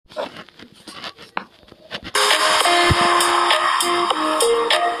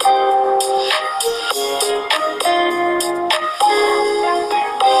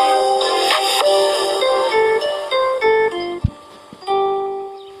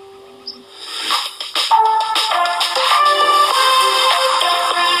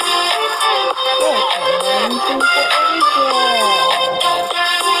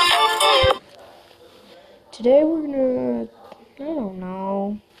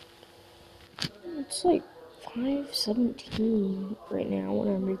It's like 5:17 right now when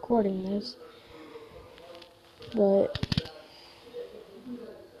I'm recording this. But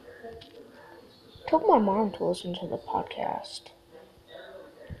I told my mom to listen to the podcast.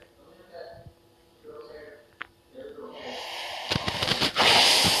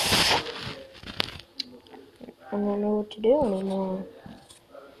 I don't know what to do anymore.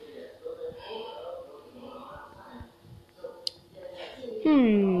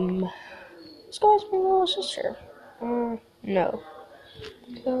 This guy's my little sister. No.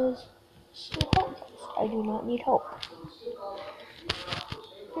 Because she's helpless. I do not need help.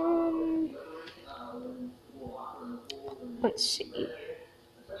 Let's see.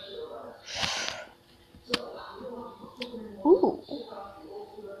 Ooh.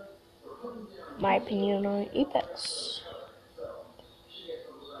 My opinion on Apex.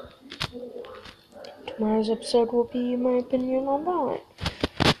 Tomorrow's episode will be my opinion on Valorant.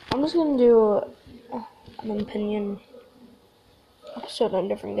 I'm just gonna do an opinion episode on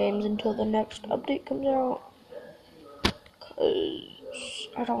different games until the next update comes out. Cause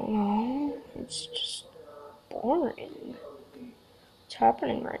I don't know. It's just boring. What's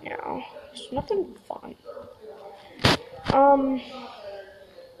happening right now? It's nothing fun.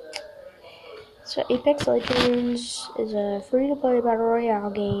 So Apex Legends is a free-to-play battle royale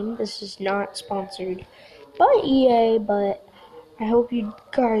game. This is not sponsored by EA, but I hope you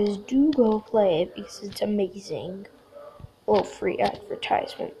guys do go play it because it's amazing. A little free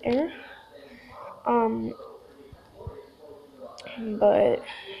advertisement there. But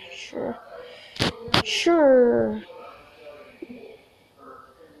sure,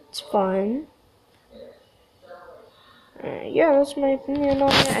 it's fun. Yeah, that's my opinion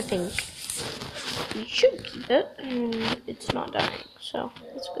on it. I think you should keep it. It's not dying, so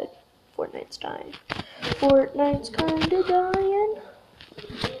that's good. Fortnite's dying. Fortnite's kinda dying.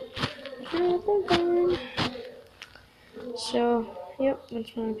 So, yep,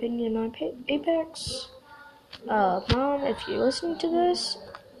 that's my opinion on Apex. Mom, if you're listening to this,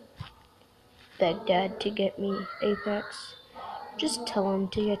 beg Dad to get me Apex. Just tell him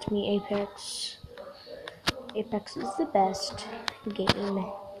to get me Apex. Apex is the best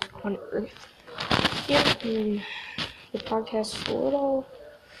game on Earth. Yep, the podcast is a little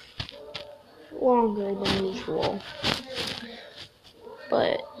longer than usual.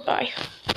 But, bye.